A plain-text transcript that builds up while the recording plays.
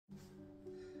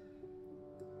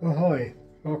Well, hi,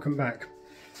 welcome back.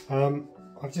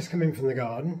 I've just come in from the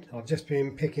garden. I've just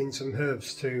been picking some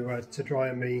herbs to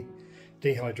dry in my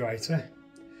dehydrator.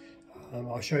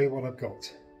 I'll show you what I've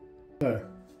got. So,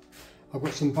 I've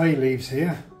got some bay leaves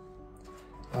here.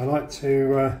 I like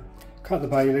to cut the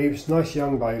bay leaves, nice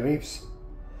young bay leaves,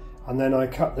 and then I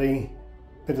cut the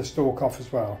bit of stalk off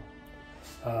as well.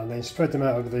 Then spread them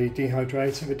out over the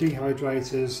dehydrator. The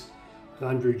dehydrator's an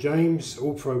Andrew James,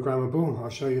 all programmable.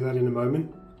 I'll show you that in a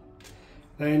moment.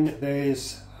 Then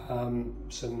there's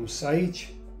some sage.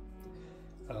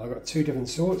 I've got two different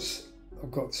sorts.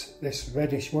 I've got this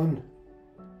reddish one,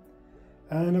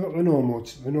 and I've got the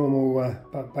normal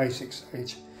basic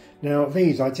sage. Now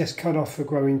these I just cut off for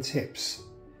growing tips.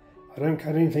 I don't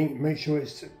cut anything. Make sure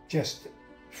it's just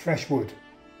fresh wood,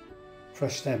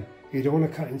 fresh stem. You don't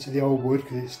want to cut into the old wood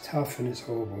because it's tough and it's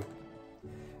horrible.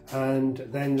 And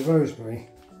then the rosemary.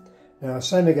 Now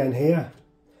same again here.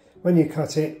 When you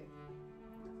cut it,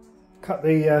 cut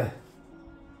the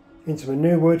into the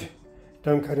new wood.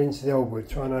 Don't cut into the old wood.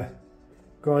 Trying to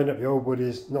grind up the old wood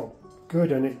is not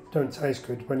good, and it don't taste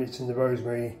good when it's in the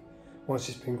rosemary once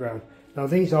it's been ground. Now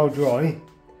these I'll dry,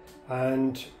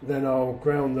 and then I'll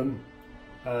ground them,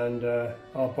 and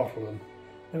I'll bottle them.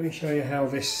 Let me show you how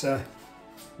this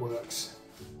works.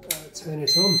 Turn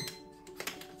it on.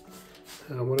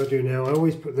 And what I do now, I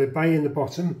always put the bay in the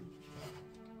bottom,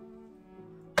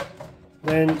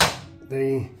 then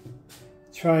the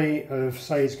tray of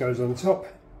sage goes on top,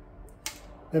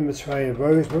 then the tray of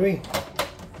rosemary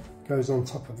goes on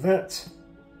top of that,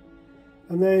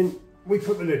 and then we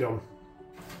put the lid on.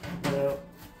 Now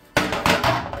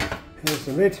here's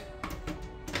the lid,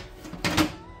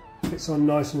 fits on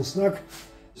nice and snug,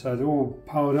 so they're all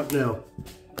piled up now.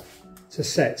 To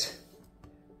set,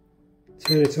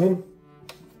 turn it on,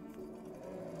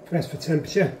 press for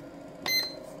temperature.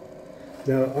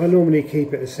 Now I normally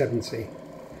keep it at 70,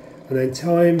 and then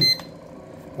time,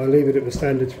 I leave it at the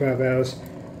standard 12 hours.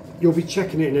 You'll be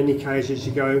checking it in any case as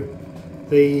you go.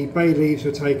 The bay leaves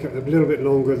will take a little bit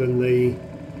longer than the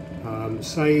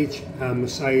sage, and the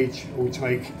sage will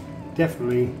take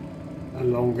definitely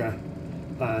longer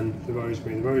than the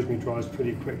rosemary. The rosemary dries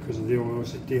pretty quick because of the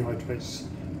oils, it dehydrates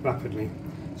rapidly.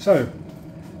 So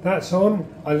that's on.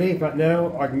 I leave that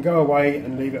now. I can go away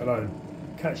and leave it alone.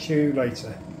 Catch you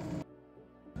later.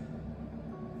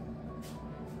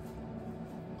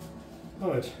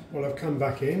 Right, well, I've come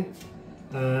back in,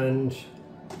 and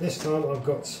this time I've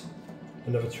got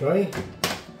another tray,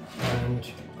 and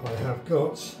I have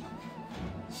got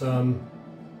some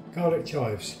garlic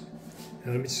chives.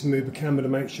 And let me just move the camera to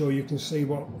make sure you can see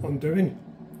what I'm doing.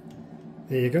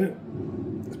 There you go.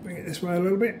 Let's bring it this way a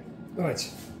little bit. Right,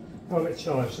 garlic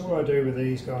chives. All I do with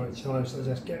these garlic chives is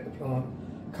just get the plant,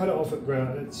 cut it off at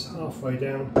ground, it's halfway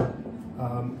down,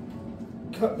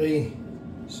 cut the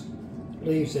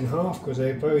leaves in half because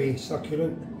they're very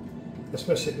succulent,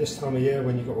 especially at this time of year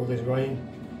when you've got all this rain.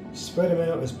 Spread them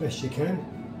out as best you can.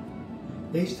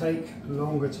 These take a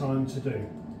longer time to do.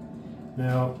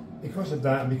 Now, because of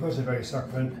that and because they're very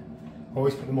succulent, I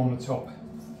always put them on the top,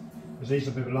 because these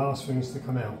will be the last things to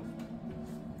come out.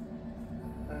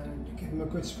 And give them a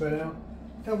good spread out.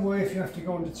 Don't worry if you have to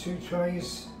go onto two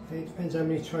trays. It depends how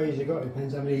many trays you've got, it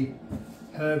depends how many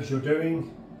herbs you're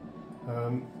doing.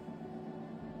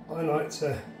 I like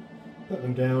to put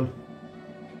them down,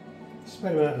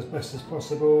 spread them out as best as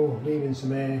possible, leaving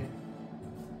some air,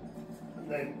 and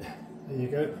then there you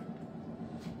go,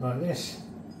 like this.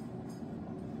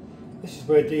 This is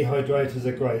where dehydrators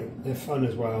are great. They're fun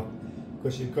as well,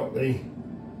 because you've got they're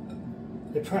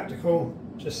practical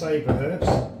to save the herbs.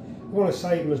 You want to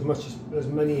save them as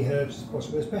many herbs as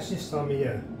possible, especially this time of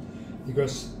year,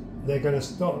 because they're going to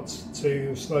start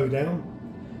to slow down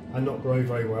and not grow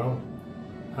very well.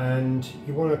 And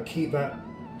you want to keep them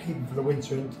for the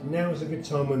winter. And now is a good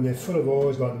time when they're full of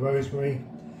oils, like the rosemary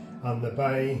and the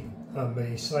bay and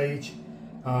the sage,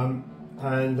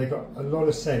 and they've got a lot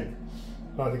of scent,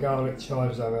 like the garlic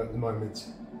chives are at the moment.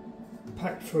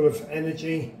 Packed full of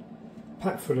energy,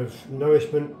 packed full of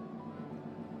nourishment,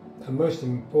 and most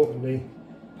importantly,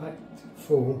 packed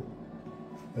full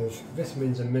of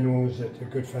vitamins and minerals that are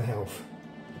good for health.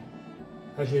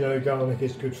 As you know, garlic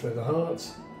is good for the heart.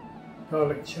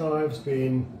 Garlic chives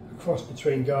being a cross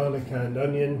between garlic and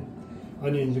onion.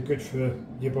 Onions are good for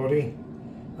your body.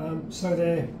 So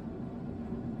they're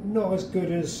not as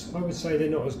good as, I would say they're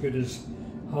not as good as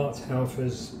heart health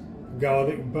as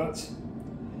garlic, but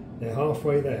they're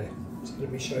halfway there. So let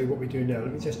me show you what we do now.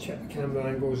 Let me just check the camera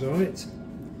angles all right.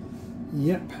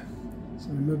 Yep, so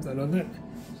remove that on that.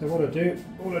 So what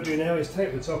all I do now is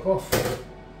take the top off,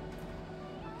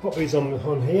 pop these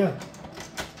on here,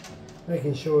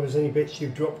 making sure there's any bits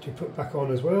you've dropped you put back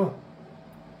on as well.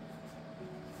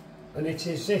 And it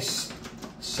is this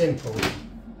simple.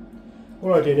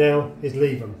 All I do now is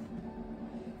leave them.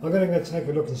 I'm going to go take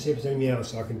a look and see if there's anything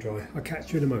else I can dry. I'll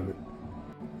catch you in a moment.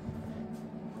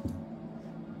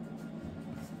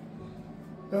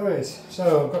 Alright,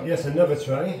 so I've got yet another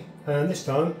tray, and this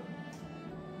time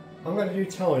I'm going to do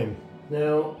thyme.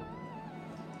 Now,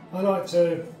 I like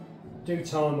to do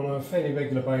thyme on a fairly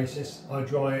regular basis. I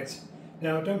dry it.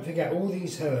 Now, don't forget, all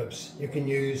these herbs you can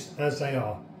use as they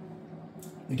are.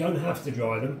 You don't have to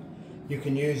dry them. You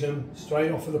can use them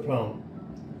straight off of the plant.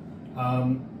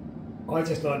 I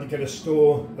just like to get a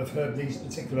store of these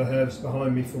particular herbs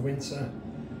behind me for winter.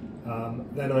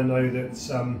 Then I know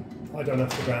that I don't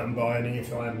have to go out and buy any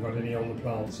if I haven't got any on the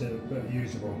plants that are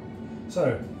usable.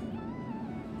 So,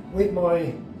 with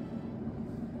my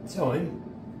thyme,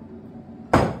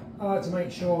 I like to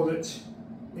make sure that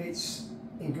it's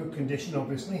in good condition,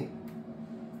 obviously,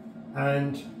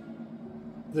 and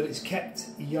that it's kept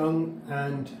young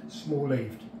and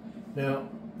small-leaved. Now,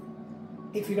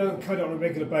 if you don't cut it on a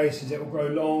regular basis, it will grow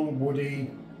long,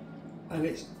 woody, and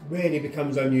it really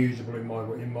becomes unusable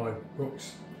in my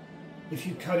books. If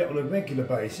you cut it on a regular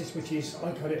basis, which is,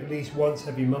 I cut it at least once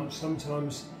every month,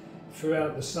 sometimes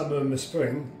throughout the summer and the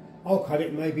spring, I'll cut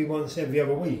it maybe once every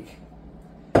other week.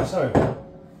 So,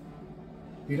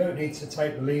 you don't need to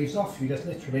take the leaves off, you just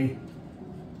literally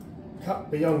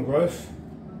cut the young growth,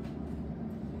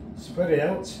 spread it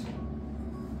out,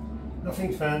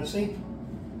 nothing fancy,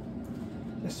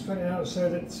 just spread it out so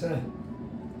that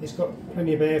it's got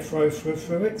plenty of airflow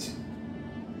through it.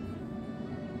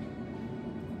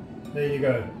 There you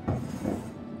go.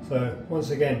 So once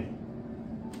again,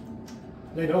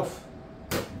 lid off.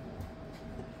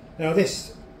 Now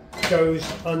this goes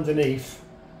underneath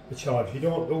the chives. You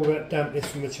don't want all that dampness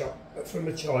from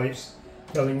the chives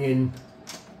going in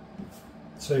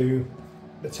to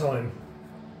the thyme.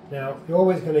 Now you're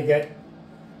always going to get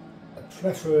a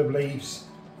plethora of leaves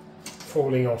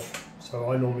falling off,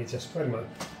 so I normally just spread them out.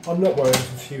 I'm not worried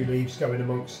if a few leaves go in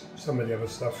amongst some of the other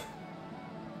stuff.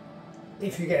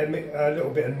 If you get a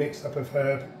little bit of mixed up of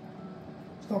herb,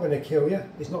 it's not going to kill you,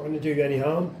 it's not going to do you any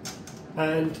harm,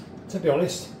 and to be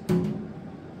honest,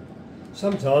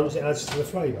 sometimes it adds to the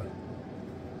flavour.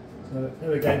 So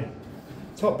there again,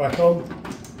 top back on.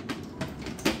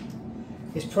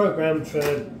 It's programmed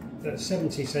for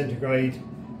 70 centigrade,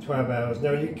 12 hours.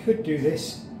 Now you could do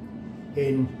this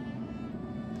in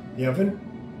the oven,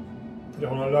 put it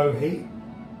on a low heat,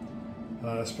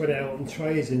 spread it out on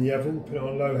trays in the oven, put it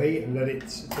on low heat and let it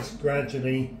just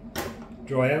gradually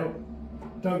dry out.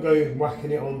 Don't go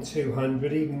whacking it on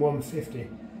 200, even 150.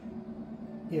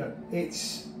 You know,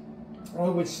 I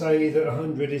would say that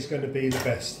 100 is going to be the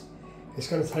best. It's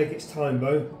going to take its time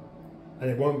though, and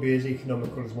it won't be as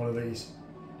economical as one of these.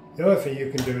 The other thing you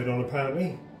can do it on,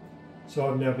 apparently, so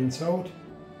I've now been told,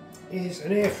 is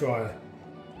an air fryer.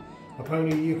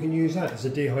 Apparently you can use that as a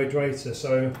dehydrator,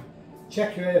 so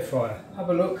check your air fryer, have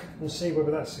a look and see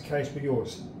whether that's the case with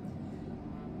yours.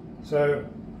 So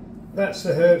that's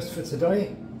the herbs for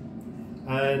today,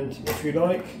 and if you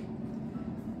like,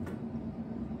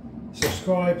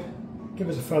 subscribe, give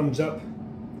us a thumbs up,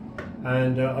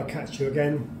 and I'll catch you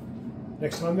again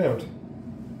next time round.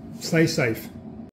 Stay safe.